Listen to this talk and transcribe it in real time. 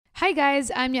Hi guys,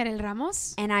 I'm Yarel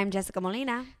Ramos. And I'm Jessica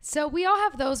Molina. So we all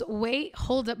have those wait,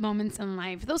 hold up moments in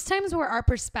life, those times where our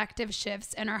perspective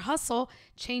shifts and our hustle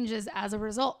changes as a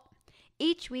result.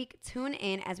 Each week, tune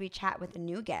in as we chat with a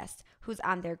new guest who's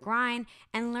on their grind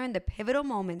and learn the pivotal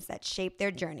moments that shape their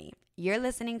journey. You're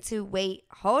listening to Wait,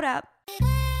 Hold Up.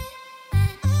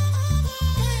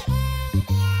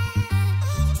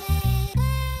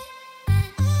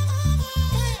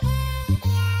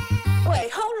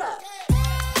 Wait, hold up.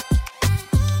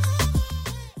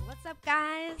 What's up,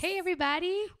 guys? Hey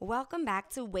everybody. Welcome back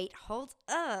to Wait Hold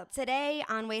Up. Today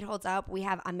on Wait Hold Up, we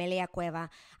have Amelia Cueva.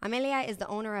 Amelia is the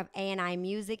owner of A&I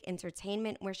Music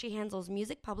Entertainment, where she handles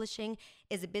music publishing,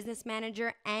 is a business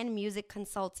manager, and music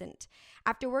consultant.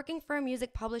 After working for a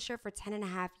music publisher for 10 and a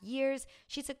half years,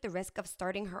 she took the risk of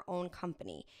starting her own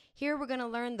company. Here we're going to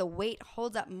learn the Wait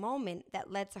Hold Up moment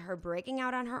that led to her breaking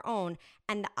out on her own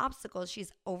and the obstacles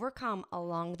she's overcome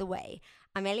along the way.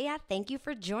 Amelia, thank you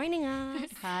for joining us.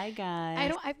 Hi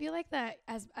guys. I feel like that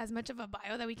as much of a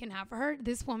bio that we can have for her,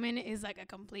 this woman is like a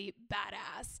complete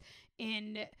badass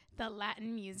in the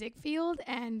Latin music field,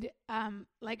 and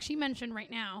like she mentioned right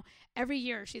now, every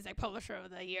year she's like publisher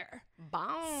of the year.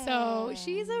 Bomb. So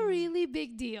she's a really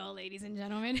big deal, ladies and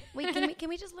gentlemen. Wait, can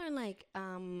we just learn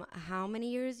how many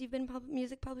years you've been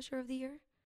music publisher of the year?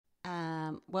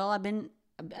 Well, I've been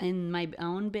in my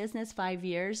own business 5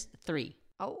 years, 3.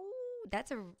 Oh,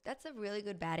 that's a really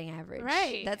good batting average.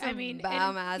 Right. That's I mean,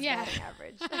 bomb-ass yeah. batting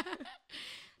average.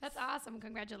 That's awesome.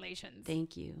 Congratulations.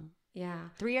 Thank you. Yeah.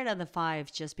 3 out of the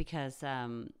 5 just because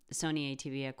Sony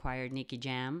ATV acquired Nicky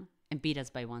Jam and beat us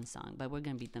by 1 song, but we're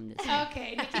gonna beat them this year.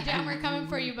 Okay, Nicky Jam, we're coming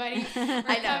for you, buddy.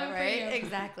 I know, right?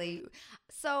 Exactly.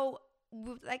 So,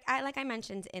 like I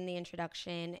mentioned in the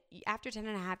introduction, after 10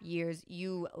 and a half years,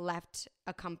 you left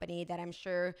a company that I'm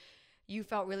sure you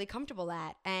felt really comfortable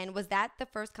at. And was that the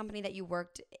first company that you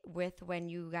worked with when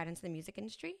you got into the music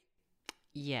industry?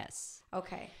 Yes.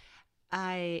 Okay.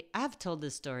 I've told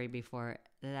this story before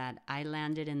that I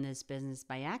landed in this business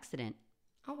by accident.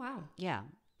 Oh, wow. Yeah.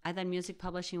 I thought music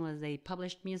publishing was they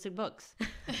published music books.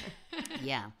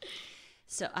 Yeah.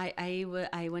 So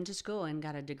I went to school and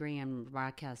got a degree in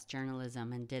broadcast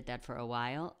journalism and did that for a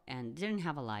while and didn't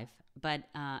have a life. But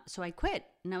so I quit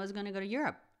and I was going to go to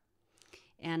Europe.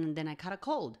 And then I caught a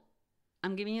cold.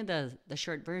 I'm giving you the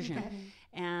short version. Okay.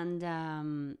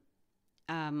 And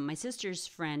my sister's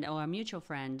friend, or a mutual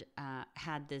friend,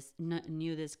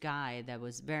 knew this guy that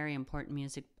was very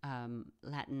important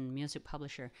Latin music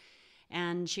publisher.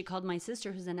 And she called my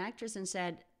sister, who's an actress, and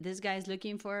said, "This guy's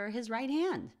looking for his right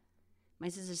hand." My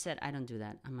sister said, "I don't do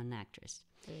that. I'm an actress."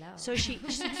 Hello. So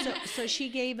she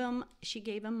gave him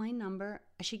my number.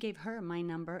 She gave her my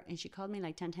number, and she called me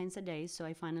like 10 times a day. So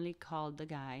I finally called the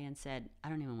guy and said, "I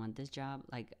don't even want this job.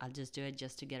 Like, I'll just do it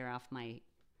just to get her off my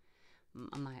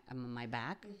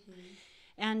back." Mm-hmm.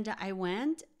 And I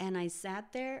went and I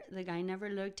sat there. The guy never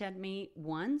looked at me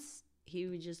once. He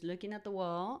was just looking at the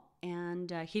wall,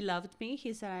 and he loved me.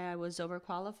 He said I was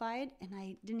overqualified, and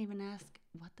I didn't even ask,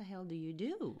 "What the hell do you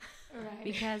do?" Right.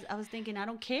 Because I was thinking, I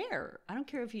don't care. I don't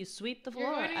care if you sweep the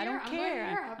floor. I don't Europe. I'm going to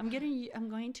care. Europe. I'm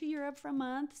going to Europe for a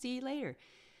month. See you later.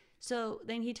 So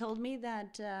then he told me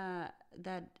that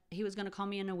he was going to call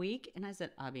me in a week, and I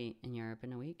said, "I'll be in Europe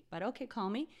in a week." But okay, call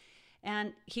me.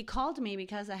 And he called me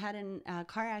because I had a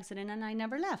car accident and I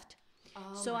never left.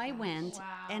 Oh, so I went,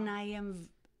 wow. and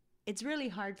it's really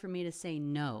hard for me to say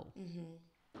no. Mm-hmm.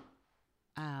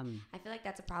 I I feel like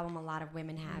that's a problem a lot of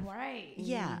women have. Right.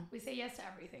 Yeah. We say yes to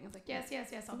everything. It's like, yes,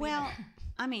 I'll be Well, there.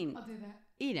 I mean, I'll do that.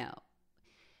 you know,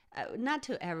 not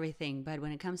to everything, but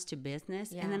when it comes to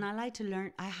business, Yeah. and then I like to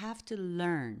learn. I have to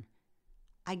learn.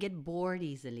 I get bored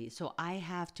easily, so I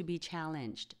have to be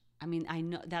challenged. I mean, I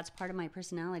know that's part of my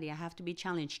personality. I have to be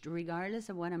challenged regardless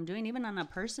of what I'm doing. Even on a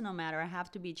personal matter, I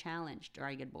have to be challenged or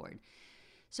I get bored.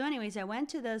 So anyways, I went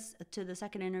to the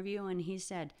second interview, and he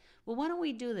said, "Well, why don't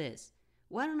we do this?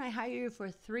 Why don't I hire you for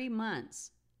 3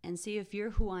 months and see if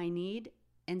you're who I need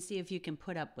and see if you can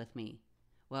put up with me?"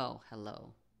 Well,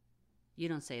 hello. You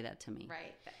don't say that to me.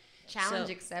 Right. Challenge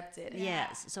So- accepted.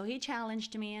 Yes. So he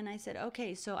challenged me, and I said,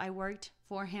 okay. So I worked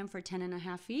for him for 10 and a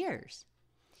half years.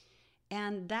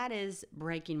 And that is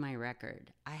breaking my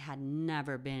record. I had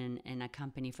never been in a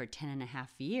company for 10 and a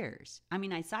half years. I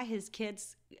mean, I saw his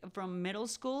kids from middle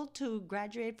school to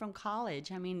graduate from college.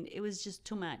 I mean, it was just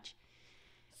too much.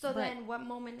 So But- then what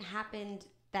moment happened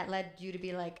that led you to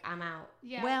be like, I'm out?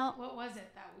 Yeah. Well- what was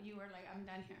it that you were like, I'm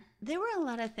done here? There were a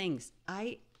lot of things.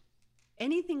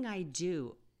 Anything I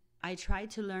do, I try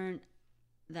to learn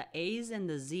the A's and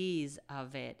the Z's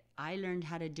of it. I learned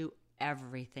how to do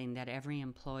everything that every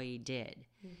employee did.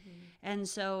 And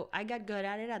so I got good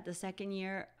at it. At the second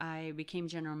year, I became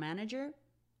general manager.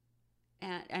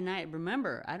 And I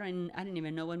remember, I didn't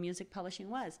even know what music publishing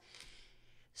was.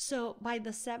 So by the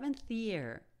 7th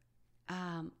year,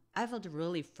 I felt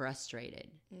really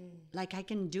frustrated. Like I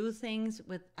can do things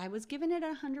I was giving it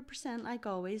 100% like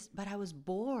always, but I was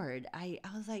bored. I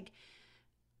was like,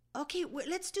 okay,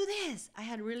 let's do this. I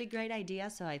had a really great idea,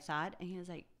 so I thought, and he was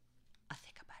like, I'll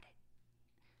think about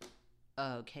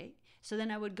it. Okay. So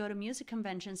then I would go to music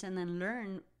conventions and then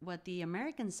learn what the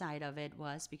American side of it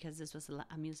was, because this was a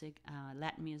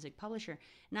Latin music publisher.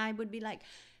 And I would be like,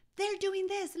 they're doing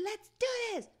this. Let's do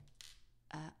this.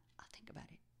 I'll think about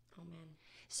it. Oh, man.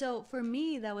 So for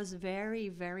me, that was very,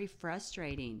 very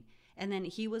frustrating. And then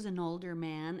he was an older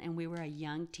man and we were a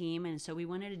young team. And so we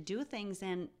wanted to do things,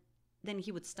 and then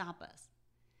he would stop us.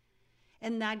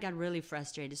 And that got really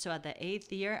frustrated. So at the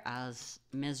 8th year, I was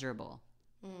miserable.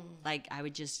 Like I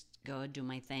would just go do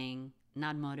my thing,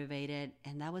 not motivated.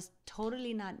 And that was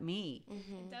totally not me.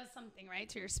 It does something, right,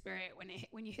 to your spirit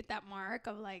when you hit that mark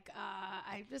of like,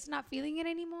 I'm just not feeling it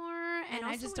anymore, and I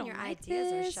also just when don't your like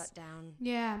ideas this. are shut down.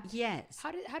 Yeah. Yes.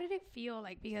 How did it feel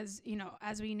like? Because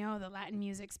as we know, the Latin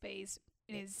music space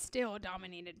is still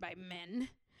dominated by men,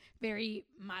 very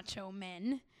macho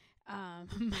men,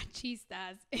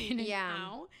 machistas in and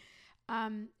out.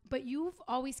 But you've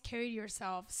always carried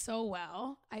yourself so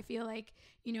well. I feel like,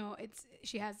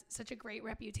 she has such a great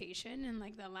reputation in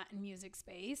like the Latin music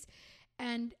space,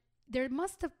 and there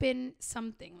must have been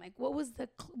something like, what is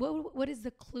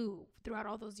the clue throughout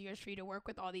all those years for you to work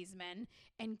with all these men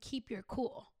and keep your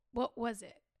cool? What was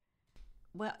it?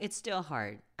 Well, it's still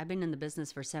hard. I've been in the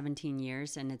business for 17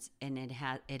 years, and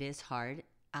it is hard.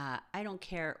 I don't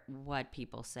care what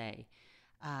people say.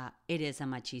 It is a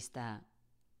machista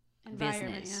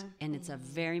business, and it's a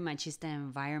very machista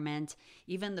environment.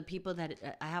 Even the people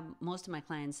that I have, most of my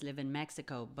clients live in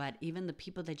Mexico, but even the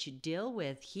people that you deal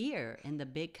with here in the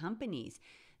big companies,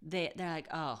 they're like,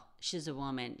 oh, she's a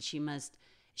woman. She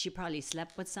probably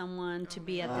slept with someone to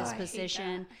be at this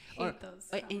position. I hate those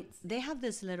And they have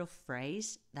this little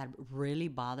phrase that really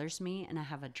bothers me, and I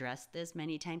have addressed this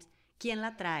many times. ¿Quién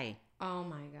la trae? Oh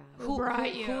my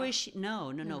God. Who is she?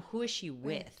 No. Who is she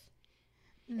with?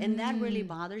 And that really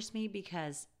bothers me,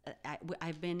 because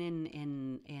I've been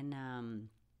in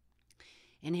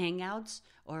hangouts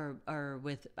or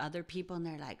with other people, and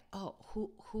they're like, oh,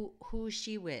 who is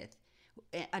she with?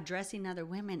 Addressing other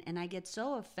women, and I get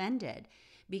so offended,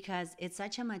 because it's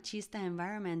such a machista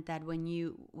environment that when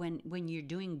you're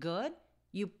doing good,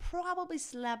 you probably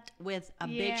slept with a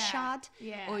big shot.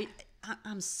 Yeah. Or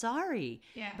I'm sorry.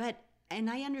 Yeah. And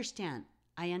I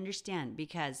understand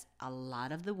because a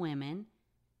lot of the women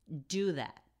do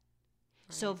that.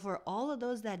 Right. So for all of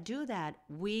those that do that,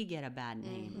 we get a bad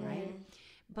name, right?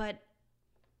 But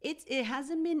it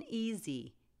hasn't been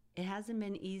easy. It hasn't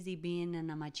been easy being in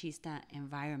a machista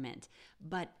environment.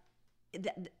 But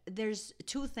there's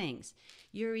two things.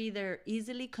 You're either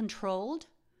easily controlled,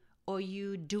 or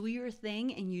you do your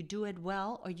thing and you do it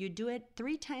well, or you do it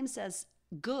 3 times as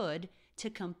good to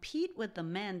compete with the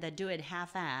men that do it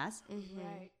half-ass.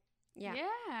 Right.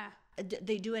 Yeah.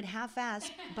 They do it half-ass,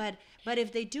 but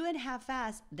if they do it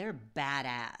half-ass, they're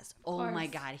badass. Oh my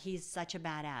God, he's such a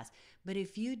badass. But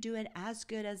if you do it as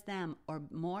good as them or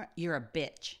more, you're a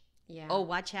bitch. Yeah. Oh,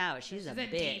 watch out, she's a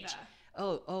bitch. Diva.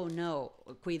 Oh no,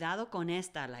 cuidado con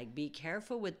esta. Like, be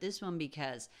careful with this one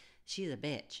because she's a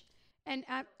bitch. And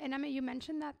I mean, you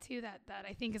mentioned that too, that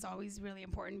I think is always really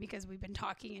important, because we've been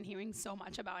talking and hearing so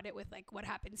much about it with like what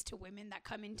happens to women that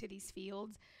come into these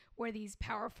fields where these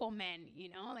powerful men,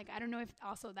 like, I don't know if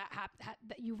also that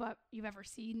that you've ever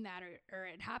seen that or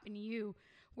it happened to you,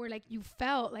 where like you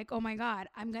felt like, oh my God,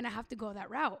 I'm going to have to go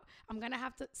that route. I'm going to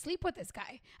have to sleep with this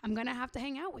guy. I'm going to have to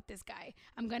hang out with this guy.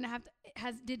 I'm going to have to,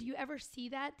 did you ever see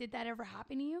that? Did that ever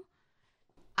happen to you?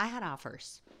 I had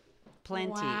offers,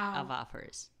 plenty Wow. of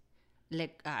offers.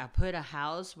 Like, put a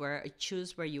house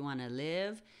choose where you want to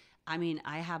live. I mean,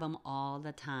 I have them all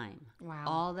the time. Wow.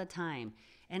 All the time.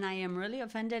 And I am really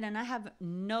offended, and I have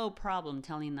no problem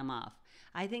telling them off.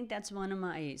 I think that's one of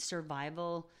my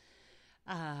survival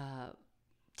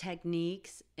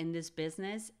techniques in this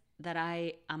business, that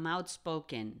I'm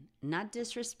outspoken, not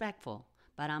disrespectful,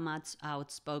 but I'm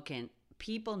outspoken.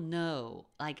 People know,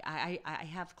 like I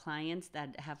have clients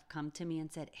that have come to me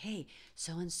and said, hey,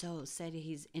 so-and-so said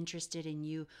he's interested in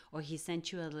you, or he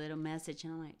sent you a little message.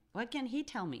 And I'm like, what can he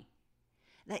tell me?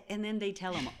 And then they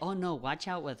tell him, oh no, watch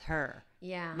out with her.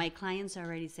 Yeah. My clients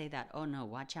already say that, oh no,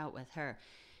 watch out with her.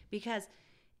 Because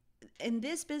in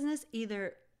this business,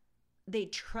 either they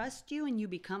trust you and you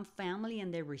become family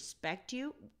and they respect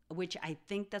you, which I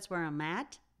think that's where I'm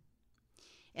at,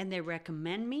 and they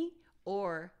recommend me,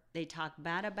 or they talk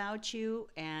bad about you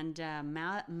and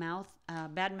bad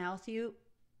mouth you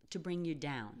to bring you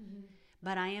down.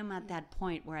 But I am at that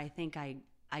point where I think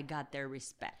I got their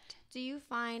respect. Do you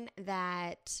find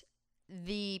that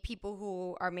the people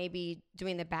who are maybe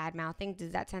doing the bad mouthing,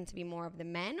 does that tend to be more of the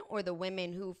men or the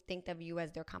women who think of you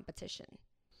as their competition?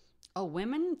 Oh,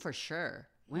 women for sure.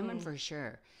 Women for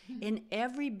sure. In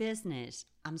every business,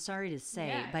 I'm sorry to say,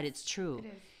 Yes, but it's true. it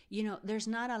is. You know, there's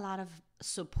not a lot of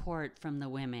support from the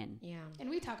women. Yeah. And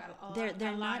we talk a lot, They're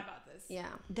a lot not- about this. Yeah.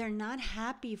 They're not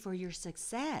happy for your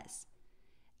success.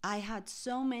 I had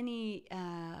so many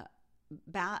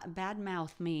bad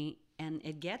mouth me, and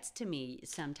it gets to me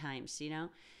sometimes, you know.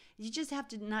 You just have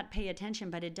to not pay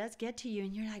attention, but it does get to you,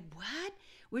 and you're like, what?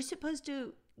 We're supposed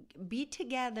to be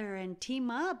together and team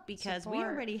up because we Support.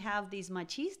 already have these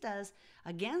machistas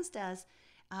against us.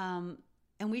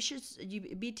 And we should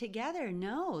be together.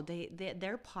 No,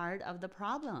 they're part of the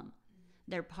problem.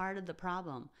 They're part of the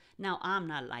problem. Now, I'm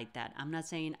not like that. I'm not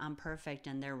saying I'm perfect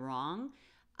and they're wrong.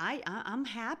 I'm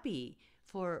happy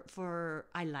for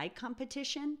I like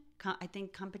competition. I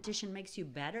think competition makes you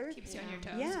better. Keeps you on your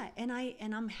toes. Yeah,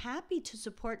 and I'm happy to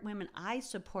support women. I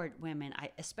support women,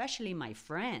 especially my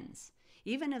friends.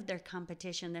 Even if they're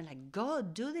competition, they're like, go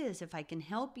do this. If I can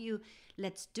help you,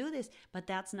 let's do this. But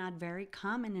that's not very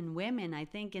common in women. I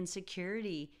think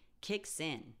insecurity kicks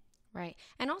in. Right.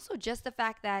 And also just the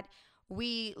fact that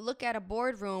we look at a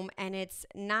boardroom and it's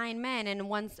 9 men and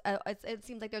it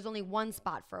seems like there's only one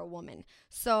spot for a woman.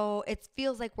 So it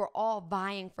feels like we're all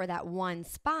vying for that one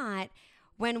spot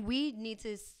when we need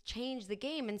to change the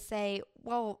game and say,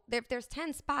 well, if there's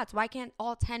 10 spots, why can't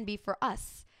all 10 be for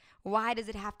us? Why does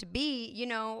it have to be, you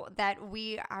know, that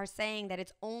we are saying that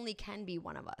it's only can be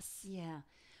one of us? Yeah.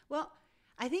 Well,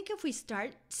 I think if we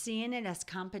start seeing it as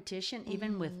competition,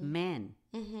 even with men,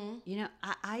 you know,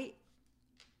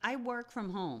 I work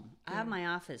from home. I have my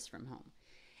office from home.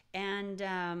 And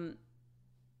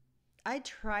I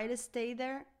try to stay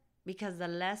there because the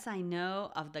less I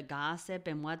know of the gossip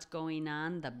and what's going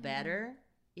on, the better,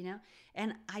 you know.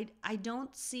 And I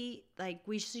don't see, like,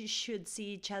 we should see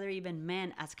each other, even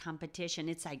men, as competition.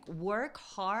 It's like work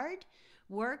hard,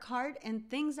 and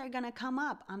things are going to come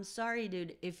up. I'm sorry,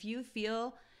 dude. If you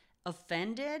feel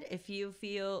offended, if you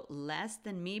feel less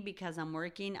than me because I'm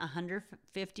working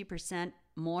 150%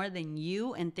 more than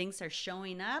you and things are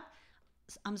showing up,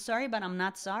 I'm sorry, but I'm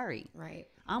not sorry. Right.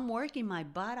 I'm working my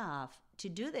butt off to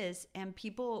do this, and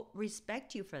people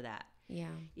respect you for that. Yeah.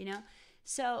 You know?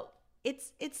 So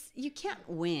it's you can't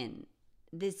win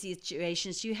these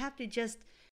situations. You have to just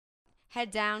Head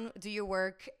down, do your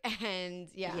work, and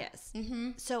yeah. yes.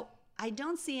 So I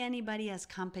don't see anybody as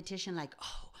competition, like,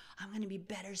 oh, I'm going to be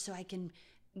better so I can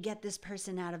get this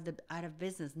person out of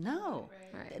business. No.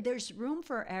 Right. There's room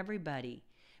for everybody.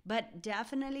 But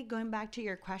definitely going back to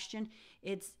your question,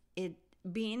 it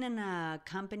being in a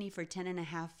company for 10 and a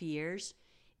half years,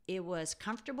 it was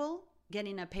comfortable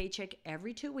getting a paycheck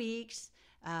every 2 weeks,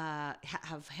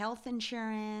 have health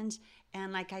insurance.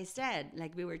 And like I said,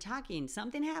 like we were talking,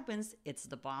 something happens, it's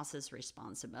the boss's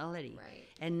responsibility. Right.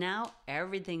 And now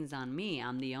everything's on me.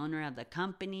 I'm the owner of the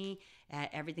company.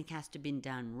 Everything has to be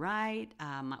done right.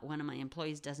 One of my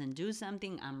employees doesn't do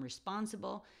something, I'm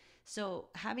responsible. So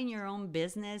having your own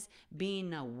business,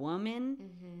 being a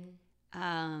woman,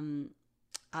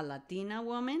 a Latina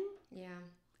woman Yeah.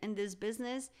 in this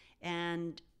business,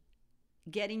 and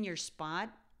getting your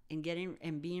spot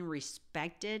and being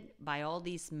respected by all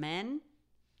these men,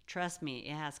 trust me,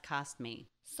 it has cost me.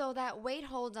 So that wait,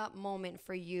 hold up moment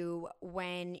for you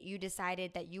when you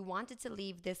decided that you wanted to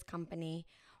leave this company.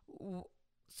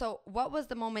 So what was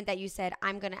the moment that you said,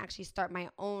 I'm going to actually start my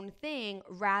own thing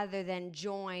rather than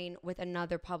join with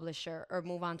another publisher or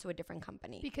move on to a different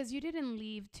company? Because you didn't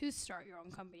leave to start your own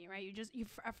company, right?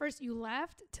 At first you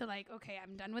left to like, okay,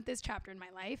 I'm done with this chapter in my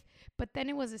life. But then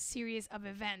it was a series of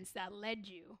events that led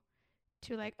you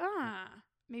to like,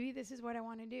 maybe this is what I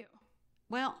want to do.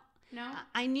 Well, No?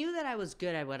 I knew that I was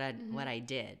good at what I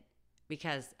did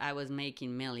because I was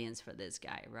making millions for this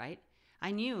guy, right?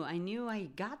 I knew I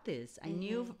got this. I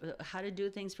knew how to do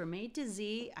things from A to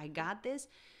Z. I got this.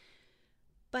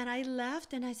 But I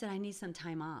left and I said, I need some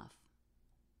time off.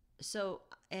 So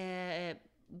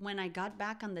when I got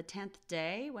back on the 10th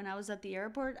day, when I was at the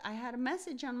airport, I had a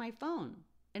message on my phone.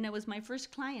 And it was my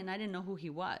first client. I didn't know who he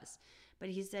was. But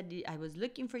he said, I was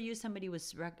looking for you. Somebody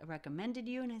was recommended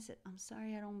you. And I said, I'm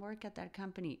sorry, I don't work at that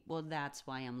company. Well, that's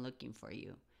why I'm looking for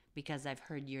you. Because I've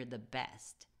heard you're the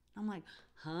best. I'm like,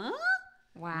 huh?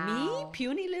 Wow. Me?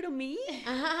 Puny little me?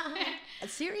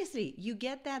 Seriously, you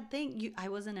get that thing. I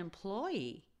was an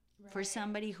employee for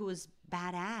somebody who was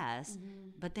badass.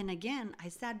 But then again, I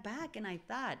sat back and I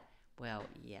thought, well,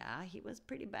 yeah, he was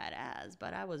pretty badass,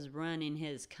 but I was running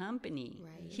his company.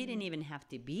 Right. He didn't even have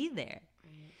to be there.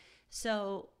 Right.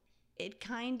 So it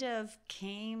kind of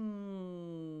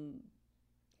came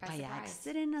by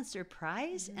accident, a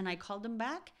surprise, and I called him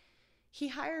back. He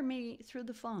hired me through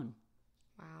the phone.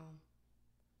 Wow.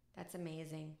 That's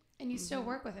amazing. And you still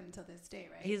work with him till this day,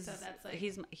 right? So that's like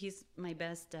he's my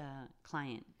best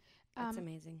client. That's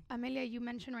amazing. Amelia, you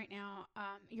mentioned right now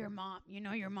your mom. You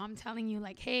know, your mom telling you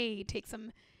like, "Hey, take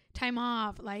some time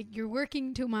off. Like you're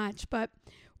working too much." But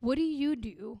what do you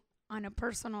do on a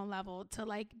personal level to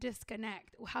like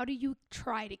disconnect? How do you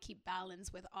try to keep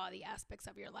balance with all the aspects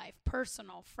of your life,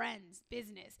 personal, friends,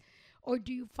 business? Or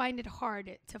do you find it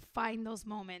hard to find those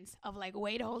moments of like,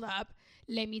 wait, hold up,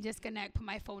 let me disconnect, put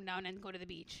my phone down and go to the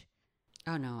beach?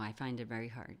 Oh, no, I find it very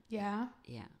hard. Yeah?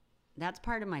 Yeah. That's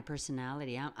part of my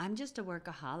personality. I'm just a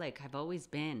workaholic. I've always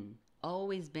been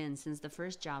since the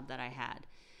first job that I had.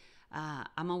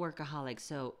 I'm a workaholic.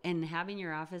 So, and having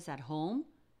your office at home,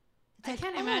 I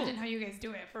can't imagine how you guys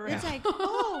do it for real. It's like,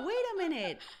 oh, wait a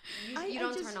minute. You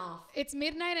don't turn off. It's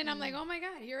midnight and I'm like, oh my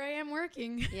God, here I am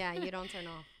working. Yeah, you don't turn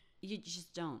off. You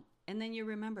just don't. And then you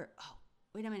remember, oh,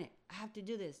 wait a minute, I have to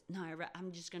do this. No,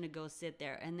 I'm just going to go sit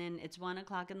there. And then it's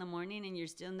 1:00 in the morning and you're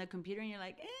still in the computer and you're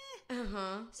like,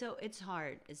 So it's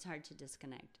hard. It's hard to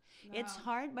disconnect. Wow. It's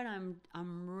hard, but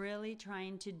I'm really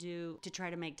trying to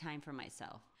try to make time for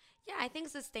myself. Yeah, I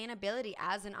think sustainability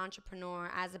as an entrepreneur,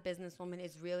 as a businesswoman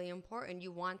is really important.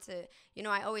 You want to,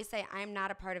 I always say I'm not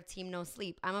a part of Team No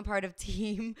Sleep. I'm a part of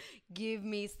Team Give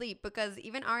Me Sleep, because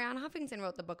even Arianna Huffington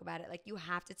wrote the book about it. Like, you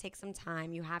have to take some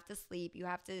time. You have to sleep. You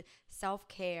have to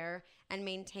self-care and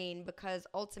maintain, because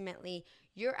ultimately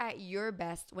you're at your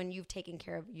best when you've taken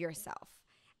care of yourself.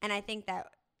 And I think that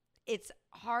it's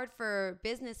hard for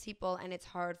business people and it's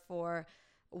hard for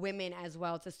women as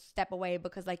well to step away,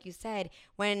 because like you said,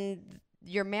 when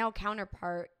your male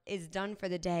counterpart is done for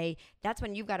the day, that's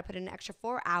when you've got to put in an extra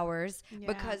 4 hours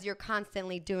because you're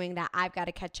constantly doing that. I've got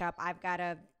to catch up. I've got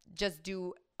to just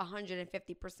do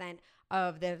 150%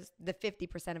 of the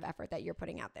 50% of effort that you're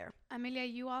putting out there. Amelia,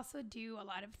 you also do a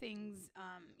lot of things.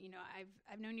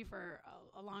 I've known you for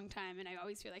a long time, and I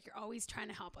always feel like you're always trying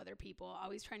to help other people,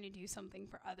 always trying to do something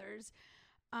for others.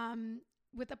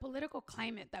 With the political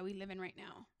climate that we live in right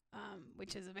now,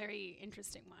 which is a very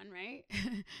interesting one, right?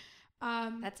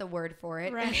 That's a word for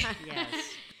it. Right. Yes.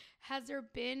 Has there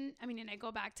been, and I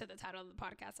go back to the title of the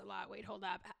podcast a lot, Wait, Hold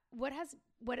Up. What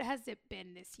has it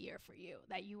been this year for you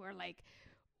that you were like,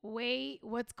 wait,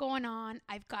 what's going on?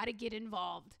 I've got to get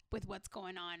involved with what's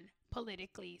going on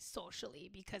politically, socially,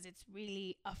 because it's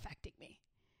really affecting me?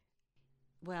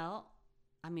 Well,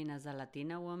 as a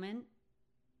Latina woman,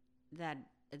 that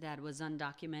was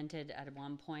undocumented at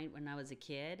one point when I was a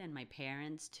kid, and my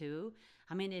parents too.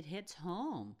 It hits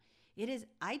home.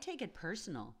 I take it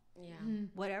personal.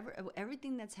 Yeah.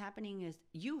 Everything that's happening is,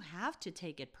 you have to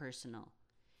take it personal.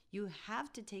 You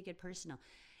have to take it personal.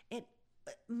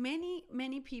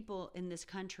 Many people in this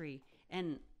country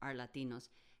and our Latinos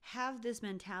have this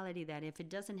mentality that if it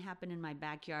doesn't happen in my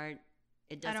backyard,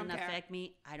 it doesn't affect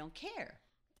me. I don't care.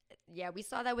 Yeah, we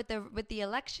saw that with the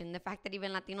election, the fact that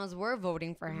even Latinos were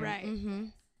voting for him. Right. Mm-hmm.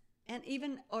 And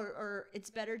even, or it's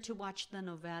better to watch the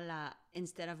novela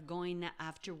instead of going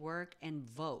after work and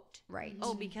vote. Right.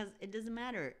 Oh, because it doesn't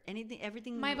matter.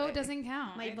 Everything. My vote doesn't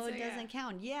count. My vote doesn't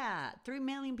count. Yeah. 3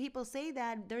 million people say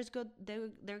that.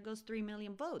 There goes 3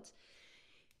 million votes.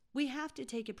 We have to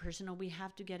take it personal. We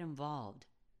have to get involved,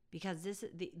 because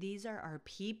these are our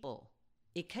people.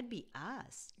 It could be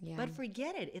us. Yeah. But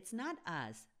forget it. It's not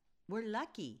us. We're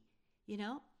lucky.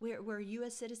 We're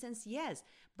U.S. citizens, yes,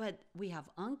 but we have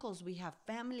uncles, we have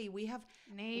family, we have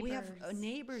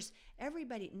neighbors,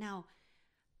 everybody. Now,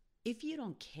 if you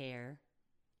don't care,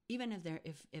 even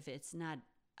if it's not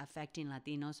affecting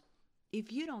Latinos,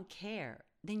 if you don't care,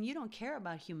 then you don't care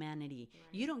about humanity. Right.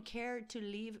 You don't care to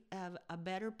leave a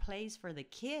better place for the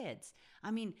kids.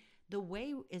 The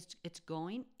way it's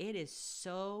going, it is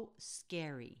so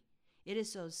scary. It is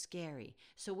so scary.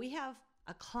 So we have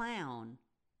a clown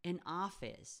in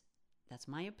office, that's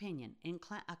my opinion,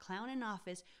 a clown in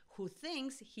office who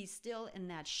thinks he's still in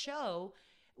that show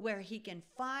where he can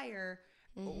fire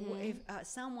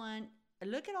someone.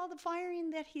 Look at all the firing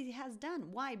that he has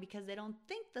done. Why? Because they don't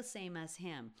think the same as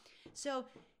him. So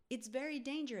it's very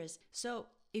dangerous. So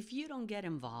if you don't get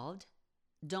involved,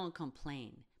 don't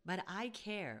complain. But I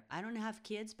care. I don't have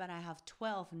kids, but I have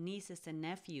 12 nieces and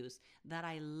nephews that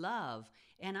I love.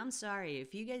 And I'm sorry,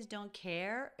 if you guys don't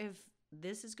care if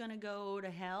this is going to go to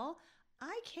hell,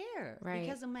 I care Right.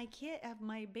 because of my of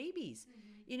my babies.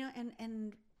 You know,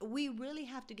 and we really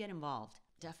have to get involved.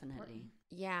 Definitely.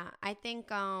 Yeah, I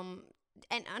think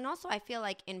and also I feel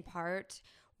like in part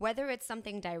whether it's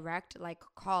something direct like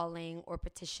calling or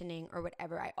petitioning or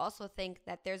whatever, I also think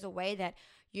that there's a way that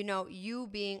you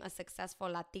being a successful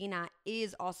Latina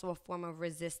is also a form of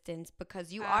resistance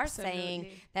because you are saying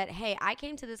Absolutely. that, hey, I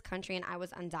came to this country and I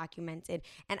was undocumented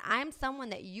and I'm someone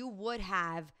that you would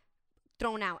have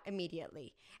thrown out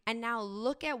immediately. And now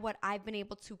look at what I've been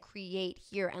able to create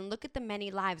here and look at the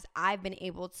many lives I've been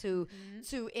able to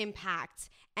impact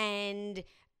and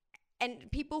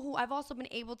people who I've also been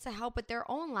able to help with their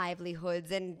own livelihoods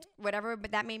and whatever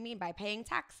but that may mean by paying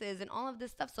taxes and all of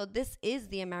this stuff. So this is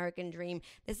the American dream.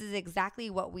 This is exactly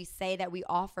what we say that we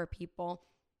offer people.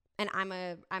 And I'm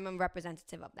a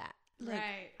representative of that. Look,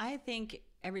 Right. I think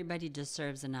everybody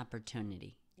deserves an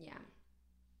opportunity. Yeah.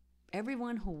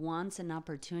 Everyone who wants an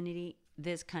opportunity,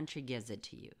 this country gives it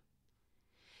to you.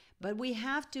 But we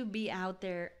have to be out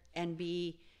there and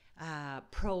be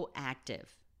proactive.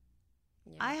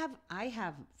 Yeah. I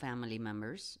have family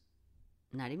members,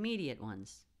 not immediate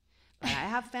ones, but I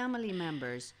have family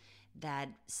members that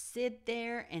sit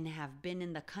there and have been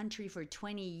in the country for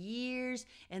 20 years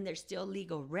and they're still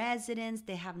legal residents.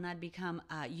 They have not become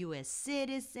U.S.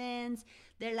 citizens.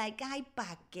 They're like, ay,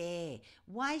 pa qué?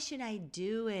 Why should I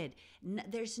do it?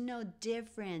 There's no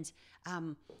difference.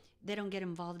 They don't get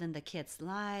involved in the kids'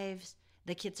 lives.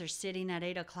 The kids are sitting at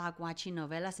 8 o'clock watching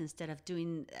novelas instead of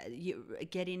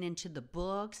getting into the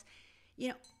books.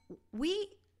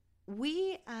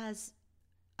 We as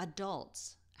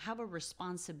adults have a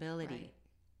responsibility. Right.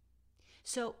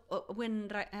 So when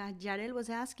Yarel was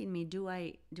asking me, do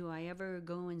I ever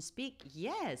go and speak?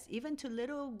 Yes, even to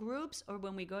little groups or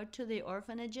when we go to the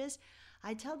orphanages,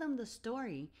 I tell them the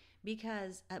story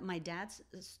because my dad's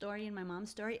story and my mom's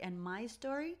story and my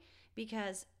story,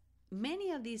 because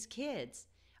many of these kids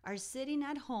are sitting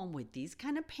at home with these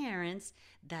kind of parents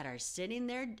that are sitting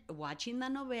there watching the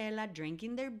novela,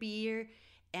 drinking their beer,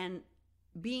 and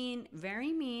being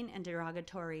very mean and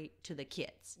derogatory to the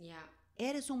kids. Yeah.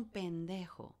 Eres un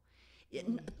pendejo.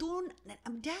 Tú,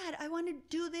 Dad, I want to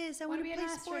do this. I want to be an play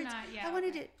sports. astronaut. Yeah, I want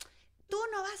okay. to. Tú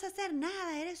no vas a hacer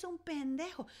nada. Eres un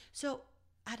pendejo. So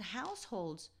at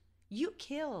households, you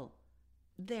kill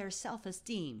their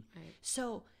self-esteem. Right.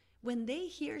 So when they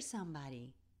hear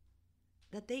somebody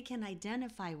that they can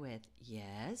identify with,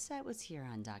 yes, I was here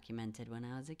undocumented when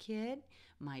I was a kid.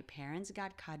 My parents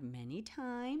got caught many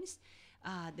times.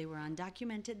 They were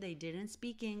undocumented. They didn't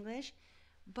speak English,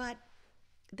 but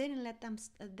they didn't let them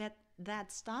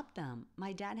that stop them.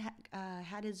 My dad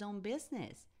had his own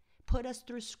business, put us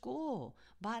through school,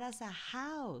 bought us a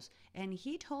house, and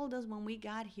he told us when we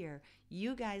got here,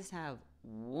 you guys have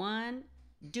one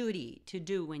duty to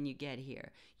do when you get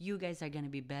here. You guys are going to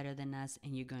be better than us,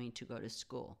 and you're going to go to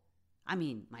school. I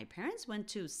mean, my parents went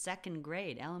to second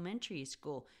grade elementary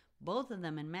school, both of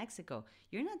them in Mexico.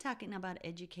 You're not talking about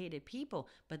educated people,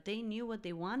 but they knew what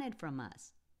they wanted from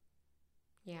us.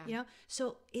 Yeah.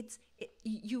 So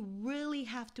you really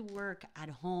have to work at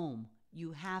home.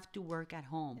 You have to work at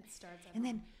home. It starts at And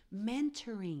then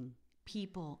mentoring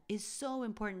people is so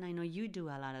important. I know you do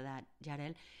a lot of that,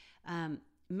 Yarel.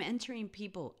 Mentoring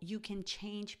people, you can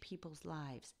change people's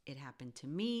lives. It happened to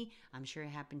me. I'm sure it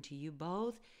happened to you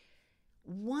both.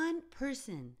 One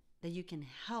person that you can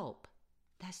help,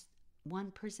 that's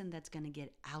one person that's going to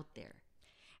get out there.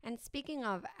 And speaking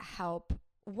of help,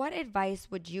 what advice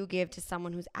would you give to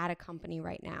someone who's at a company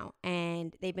right now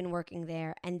and they've been working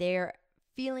there and they're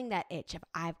feeling that itch of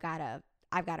I've got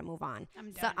to move on.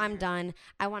 I'm done.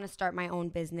 I want to start my own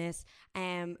business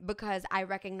because I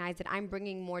recognize that I'm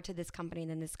bringing more to this company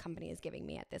than this company is giving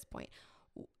me at this point.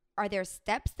 Are there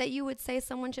steps that you would say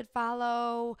someone should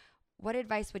follow? What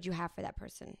advice would you have for that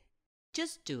person?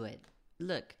 Just do it.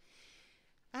 Look,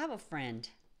 I have a friend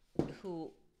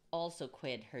who also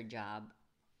quit her job,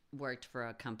 worked for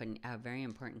a very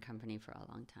important company for a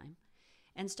long time,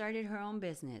 and started her own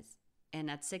business. And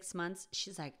at 6 months,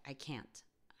 she's like, I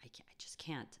just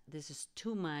can't. This is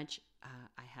too much.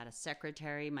 I had a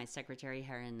secretary. My secretary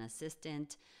had an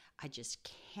assistant. I just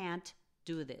can't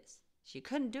do this. She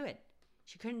couldn't do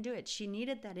it. She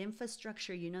needed that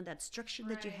infrastructure, that structure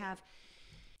that you Right. have.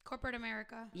 Corporate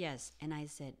America. Yes. And I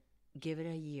said, give it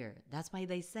a year. That's why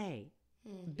they say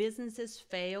businesses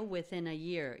fail within a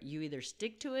year. You either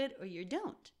stick to it or you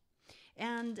don't.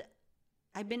 And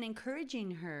I've been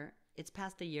encouraging her. It's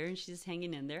past a year and she's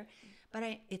hanging in there. But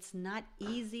it's not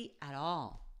easy at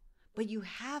all. But you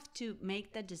have to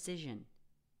make the decision.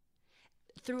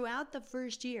 Throughout the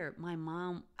first year,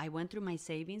 I went through my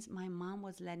savings. My mom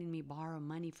was letting me borrow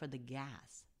money for the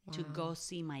gas to go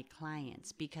see my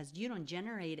clients, because you don't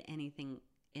generate anything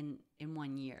in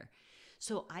 1 year.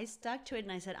 So I stuck to it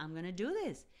and I said, I'm going to do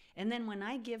this. And then when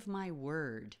I give my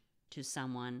word to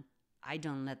someone, I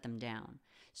don't let them down.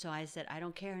 So I said, I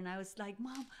don't care. And I was like,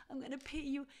 Mom, I'm going to pay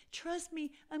you. Trust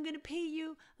me. I'm going to pay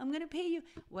you. I'm going to pay you.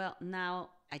 Well, now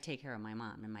I take care of my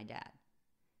mom and my dad.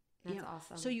 That's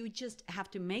awesome. So you just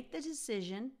have to make the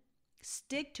decision,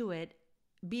 stick to it,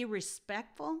 be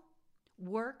respectful,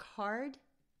 work hard,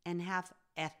 and have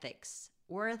ethics.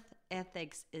 Worth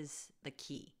ethics is the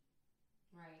key.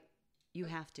 Right. You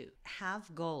have to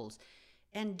have goals,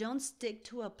 and don't stick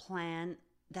to a plan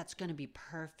that's going to be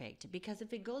perfect, because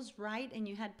if it goes right and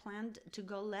you had planned to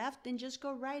go left, then just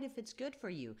go right if it's good for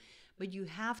you. But you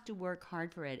have to work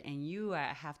hard for it, and you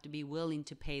have to be willing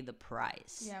to pay the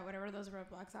price. Yeah, whatever those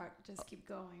roadblocks are, just keep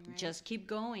going, right? Just keep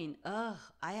going.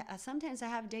 Sometimes I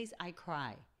have days I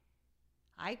cry.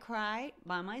 I cry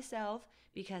by myself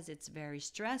because it's very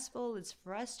stressful, it's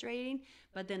frustrating,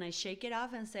 but then I shake it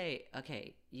off and say,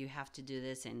 okay, you have to do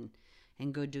this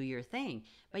and go do your thing.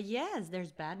 But yes,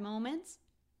 there's bad moments.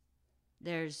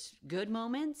 There's good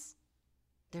moments.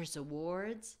 There's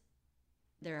awards.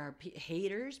 There are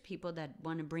haters, people that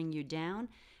want to bring you down.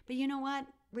 But you know what?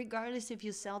 Regardless if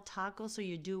you sell tacos or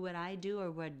you do what I do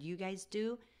or what you guys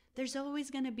do, there's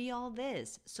always going to be all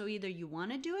this. So either you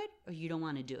want to do it or you don't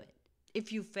want to do it.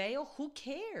 If you fail, who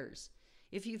cares?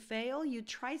 If you fail, you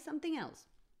try something else.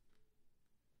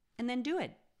 And then do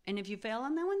it. And if you fail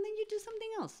on that one, then you do something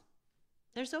else.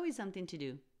 There's always something to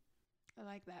do. I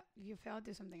like that. If you fail,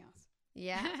 do something else.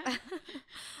 Yeah.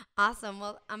 Awesome.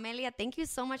 Well, Amelia, thank you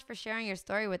so much for sharing your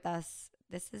story with us.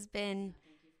 This has been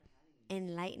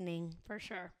enlightening. For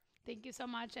sure. Thank you so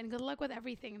much. And good luck with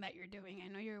everything that you're doing. I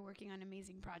know you're working on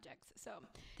amazing projects. So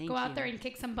go out there and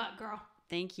kick some butt, girl.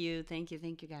 Thank you. Thank you.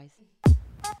 Thank you, guys.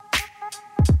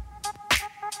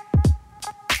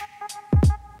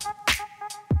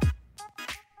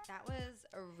 That was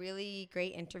a really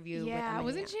great interview. Yeah,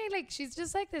 with wasn't she like, she's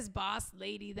just like this boss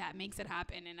lady that makes it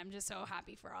happen. And I'm just so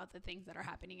happy for all the things that are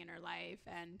happening in her life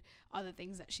and all the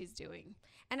things that she's doing.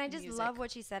 And I just love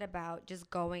what she said about just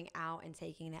going out and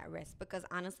taking that risk, because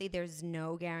honestly, there's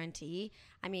no guarantee.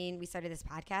 I mean, we started this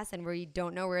podcast and we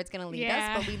don't know where it's going to lead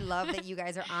us, but we love that you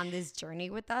guys are on this journey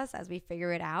with us as we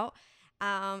figure it out.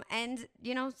 And,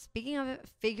 you know, speaking of it,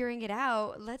 figuring it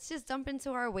out, let's just jump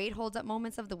into our weight holds up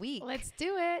moments of the week. Let's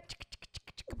do it.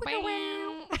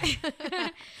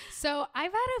 So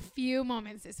I've had a few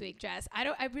moments this week, Jess.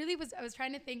 I was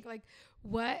trying to think, like,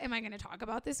 what am I going to talk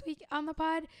about this week on the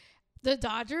pod? The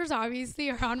Dodgers obviously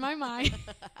are on my mind.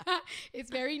 It's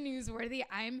very newsworthy.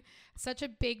 I'm such a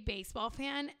big baseball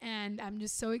fan, and I'm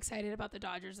just so excited about the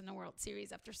Dodgers in the World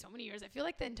Series after so many years. I feel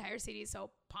like the entire city is so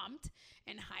pumped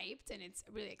and hyped, and it's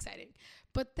really exciting.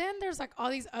 But then there's like all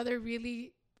these other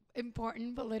really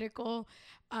important political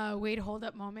weight hold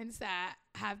up moments that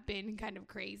have been kind of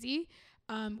crazy.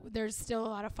 There's still a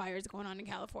lot of fires going on in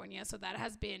California, so that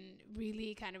has been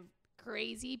really kind of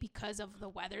crazy because of the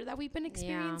weather that we've been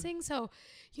experiencing. Yeah. So,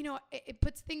 you know, it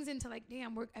puts things into like,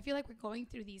 damn, I feel like we're going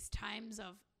through these times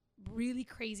of really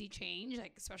crazy change,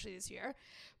 like especially this year.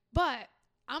 But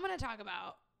I'm going to talk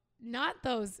about not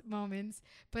those moments,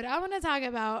 but I want to talk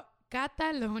about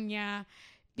Catalonia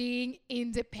being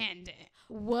independent.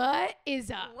 What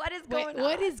is up? What is going on?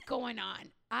 What is going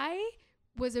on? Can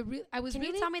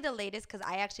you tell me the latest? Because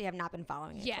I actually have not been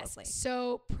following it closely.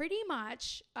 So pretty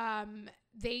much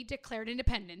they declared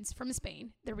independence from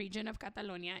Spain, the region of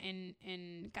Catalonia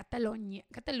in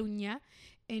Catalunya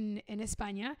in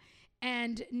España.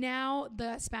 And now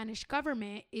the Spanish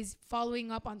government is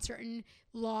following up on certain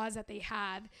laws that they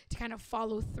have to kind of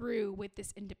follow through with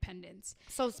this independence.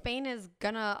 So Spain is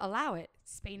going to allow it?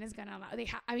 Spain is going to allow it. They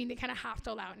kind of have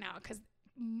to allow it now because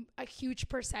a huge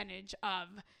percentage of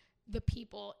the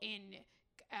people in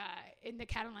the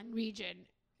Catalan region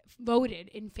voted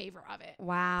in favor of it.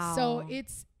 Wow. So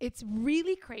it's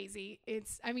really crazy.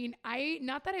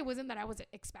 Not that I wasn't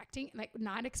expecting, like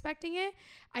not expecting it.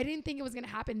 I didn't think it was going to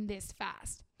happen this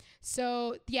fast.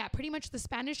 So yeah, pretty much the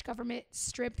Spanish government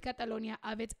stripped Catalonia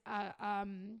of its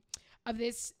of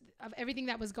everything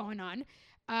that was going on.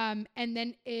 And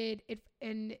then it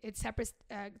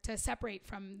separate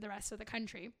from the rest of the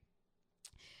country.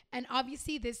 And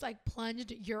obviously this like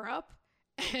plunged Europe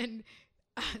and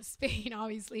Spain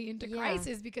obviously into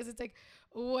crisis, because it's like,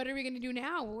 what are we going to do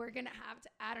now? We're going to have to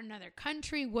add another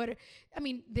country.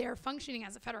 They're functioning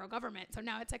as a federal government. So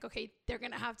now it's like, okay, they're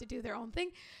going to have to do their own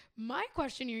thing. My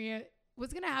question here,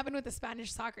 what's going to happen with the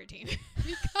Spanish soccer team?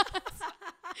 Because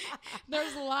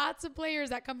there's lots of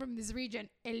players that come from this region.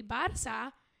 El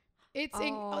Barça, it's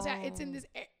in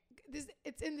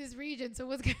this region. So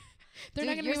what's going to... They're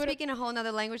not gonna you're speaking a whole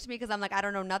nother language to me, because I'm like, I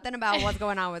don't know nothing about what's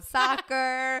going on with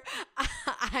soccer.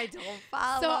 I don't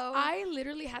follow. So I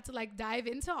literally had to like dive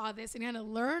into all this and kind of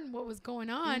learn what was going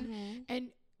on and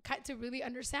to really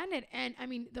understand it. And I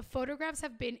mean, the photographs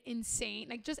have been insane.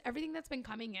 Like just everything that's been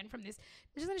coming in from this.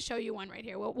 I'm just gonna show you one right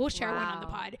here. We'll share one on the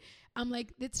pod. I'm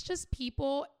like, it's just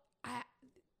people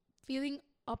feeling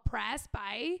oppressed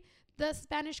by the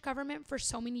Spanish government for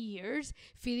so many years,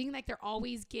 feeling like they're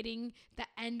always getting the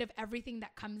end of everything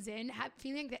that comes in,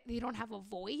 feeling that they don't have a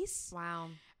voice. Wow.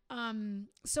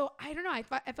 So I don't know. I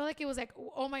felt like it was like,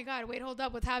 oh my God, wait, hold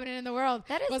up. What's happening in the world?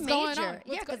 That is what's major. Going on?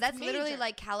 Yeah, because that's literally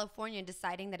like California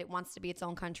deciding that it wants to be its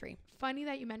own country. Funny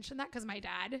that you mentioned that, because my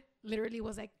dad literally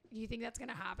was like, you think that's going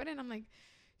to happen? And I'm like,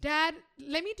 Dad,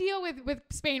 let me deal with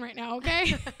Spain right now,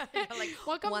 okay? Like,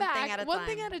 welcome back. One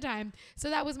thing at a time. So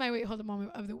that was my wait, hold a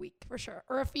moment of the week for sure.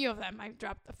 Or a few of them. I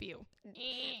dropped a few.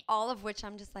 All of which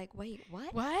I'm just like, wait,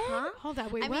 what? What? Huh? Hold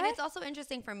on, wait, I what? mean, it's also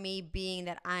interesting for me being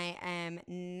that I am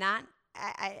not...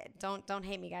 I don't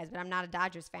hate me, guys, but I'm not a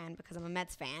Dodgers fan because I'm a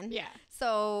Mets fan. Yeah.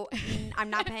 So I'm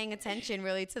not paying attention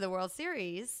really to the World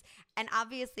Series. And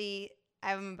obviously,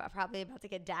 I'm probably about to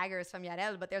get daggers from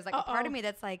Yarel, but there's like a part of me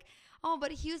that's like, oh,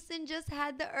 but Houston just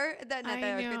had the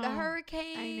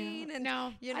hurricane. I know. And,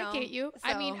 no, you know, I get you. So.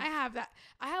 I mean, I have that.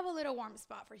 I have a little warm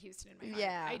spot for Houston in my heart.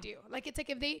 Yeah, I do. Like, it's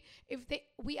like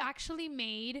we actually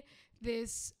made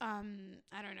this, I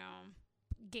don't know,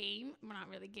 game. Well, not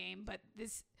really game, but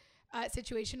this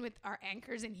situation with our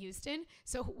anchors in Houston.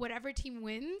 So whatever team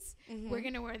wins, we're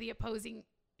going to wear the opposing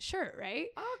shirt, right?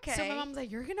 Okay. So my mom's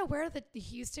like, you're going to wear the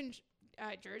Houston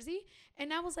jersey?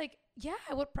 And I was like, yeah,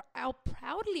 I'll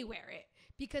proudly wear it,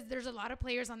 because there's a lot of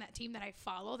players on that team that I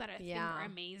follow that I think are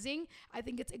amazing. I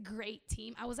think it's a great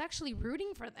team. I was actually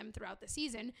rooting for them throughout the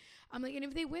season. I'm like, and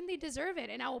if they win, they deserve it.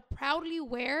 And I will proudly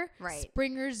wear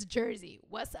Springer's jersey.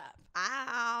 What's up?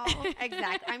 Ow.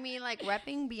 Exactly. I mean, like,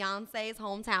 repping Beyonce's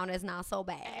hometown is not so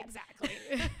bad. Exactly.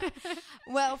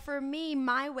 Well, for me,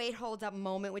 my wait hold up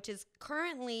moment, which is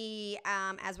currently,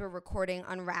 as we're recording,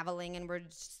 unraveling, and we're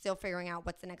still figuring out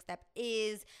what's the next step,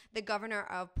 is the governor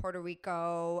of Puerto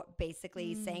Rico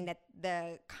basically saying that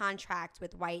the contract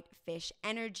with Whitefish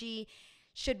Energy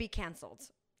should be canceled.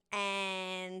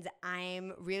 And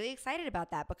I'm really excited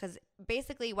about that, because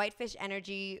basically Whitefish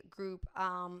Energy Group,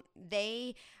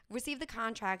 they received the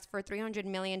contract for $300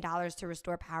 million to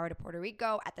restore power to Puerto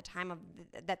Rico. At the time of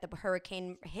that the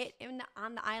hurricane hit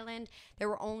on the island, there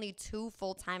were only 2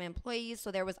 full-time employees.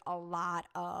 So there was a lot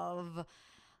of...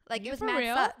 Like, it was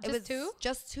mad. It was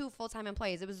just 2 full-time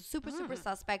employees. It was super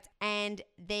suspect. And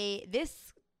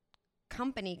this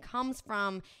company comes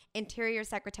from Interior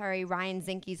Secretary Ryan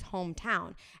Zinke's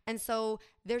hometown. And so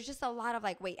there's just a lot of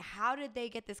like, wait, how did they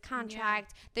get this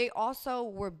contract? Yeah. They also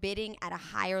were bidding at a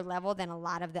higher level than a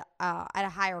lot of at a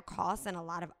higher cost than a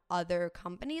lot of other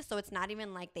companies. So it's not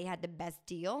even like they had the best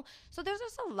deal. So there's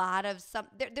just a lot of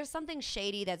there's something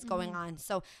shady that's going on.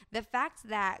 So the fact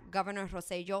that Governor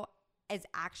Rosselló is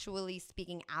actually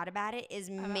speaking out about it is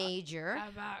major,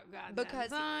 because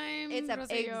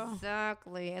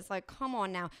it's like, come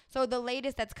on now. So the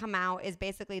latest that's come out is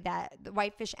basically that the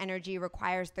Whitefish Energy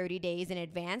requires 30 days in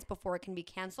advance before it can be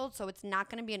canceled. So it's not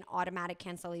going to be an automatic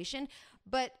cancellation,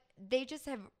 but they just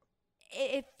have,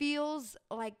 it feels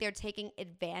like they're taking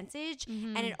advantage,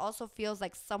 and it also feels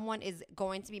like someone is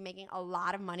going to be making a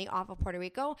lot of money off of Puerto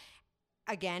Rico,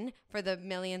 again, for the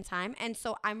millionth time. And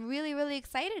so I'm really, really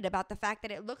excited about the fact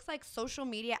that it looks like social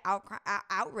media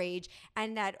outrage,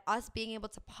 and that us being able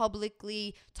to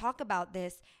publicly talk about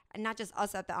this, and not just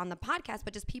us on the podcast,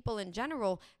 but just people in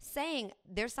general saying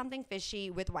there's something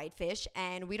fishy with Whitefish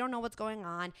and we don't know what's going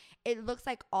on. It looks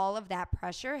like all of that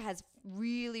pressure has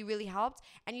really, really helped.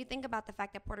 And you think about the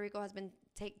fact that Puerto Rico has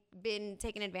been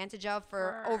taken advantage of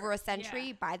for over a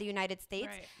century by the United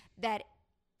States, that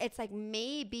it's like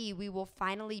maybe we will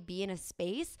finally be in a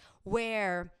space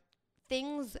where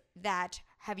things that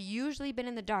have usually been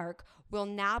in the dark will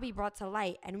now be brought to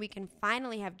light, and we can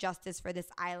finally have justice for this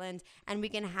island, and we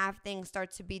can have things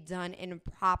start to be done in a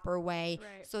proper way,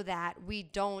 so that we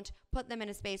don't put them in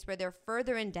a space where they're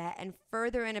further in debt and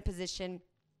further in a position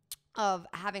of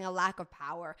having a lack of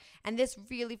power, and this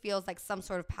really feels like some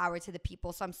sort of power to the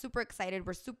people. So I'm super excited.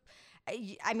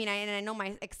 I know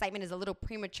my excitement is a little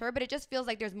premature, but it just feels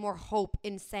like there's more hope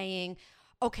in saying,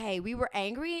 okay, we were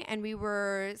angry and we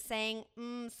were saying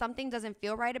something doesn't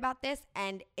feel right about this,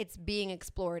 and it's being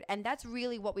explored. And that's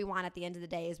really what we want at the end of the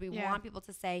day, is we want people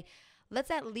to say,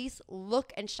 let's at least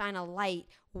look and shine a light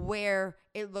where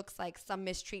it looks like some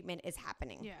mistreatment is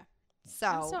happening. Yeah.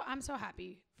 So I'm so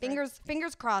happy.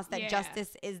 Fingers crossed that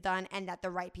justice is done and that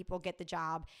the right people get the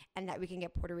job, and that we can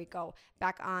get Puerto Rico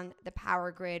back on the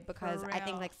power grid, because I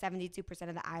think like 72%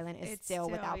 of the island is still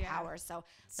without power. So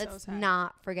let's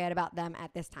not forget about them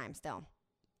at this time still.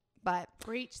 But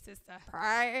preach, sister.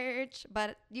 Preach.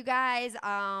 But you guys,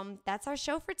 that's our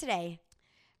show for today.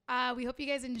 We hope you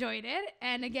guys enjoyed it.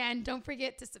 And again, don't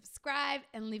forget to subscribe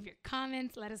and leave your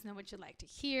comments. Let us know what you'd like to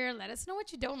hear. Let us know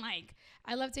what you don't like.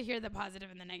 I love to hear the positive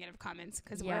and the negative comments,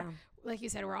 because we're, like you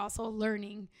said, we're also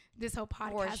learning this whole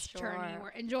podcast journey. We're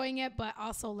enjoying it, but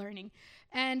also learning.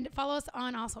 And follow us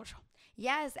on all social.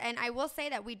 Yes, and I will say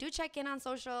that we do check in on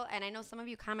social, and I know some of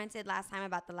you commented last time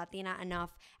about the Latina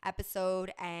Enough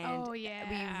episode, and we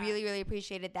really, really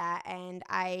appreciated that. And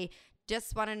I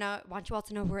just want you all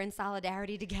to know we're in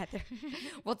solidarity together.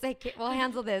 We'll take it. We'll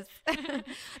handle this.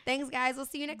 Thanks, guys. We'll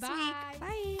see you next week.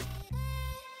 Bye.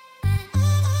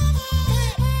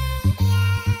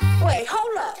 Wait,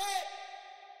 hold up.